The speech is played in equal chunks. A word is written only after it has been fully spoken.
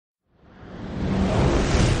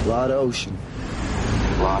lot of ocean.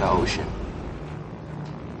 A lot of ocean.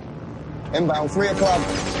 Inbound, 3 o'clock.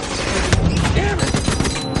 Damn it!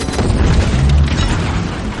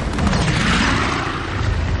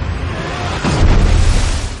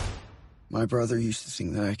 My brother used to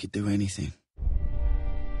think that I could do anything.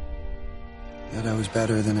 That I was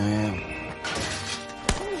better than I am.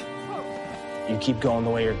 You keep going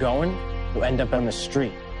the way you're going, you'll end up on the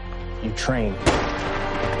street. You train.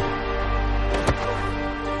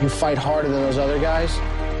 You fight harder than those other guys,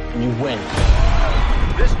 and you win.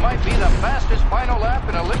 This might be the fastest final lap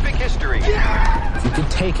in Olympic history. Yeah! If you can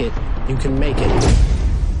take it, you can make it.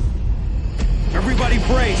 Everybody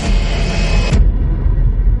brace!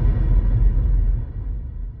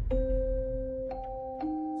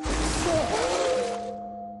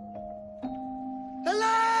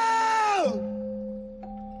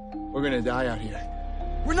 We're gonna die out here.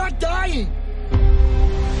 We're not dying!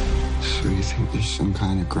 So you think there's some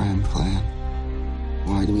kind of grand plan?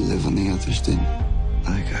 Why do we live when the others didn't?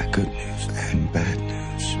 I got good news and bad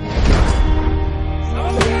news.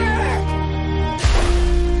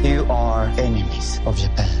 You are enemies of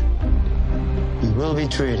Japan. You will be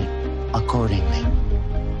treated accordingly.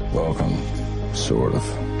 Welcome, sort of.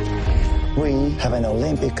 We have an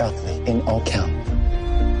Olympic athlete in all count.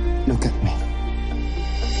 Look at me.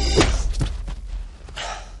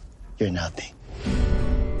 You're nothing.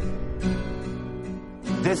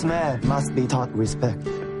 This man must be taught respect.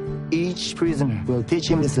 Each prisoner will teach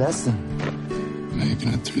him this lesson.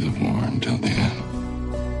 Making it through the war until the end.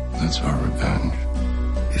 That's our revenge.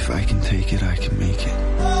 If I can take it, I can make it.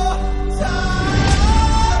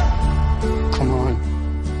 Come on.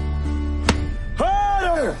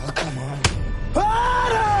 Harder! Oh, come on.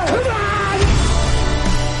 Harder! Come on!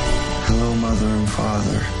 Hello, Mother and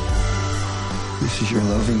Father. This is your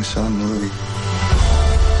loving son, Louis.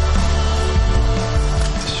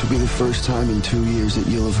 This will be the first time in 2 years that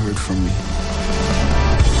you'll have heard from me.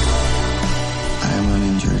 I am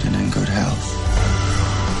uninjured and in good health.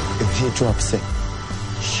 If he drops it,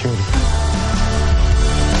 shoot it.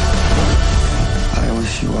 I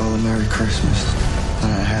wish you all a Merry Christmas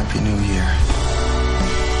and a Happy New Year.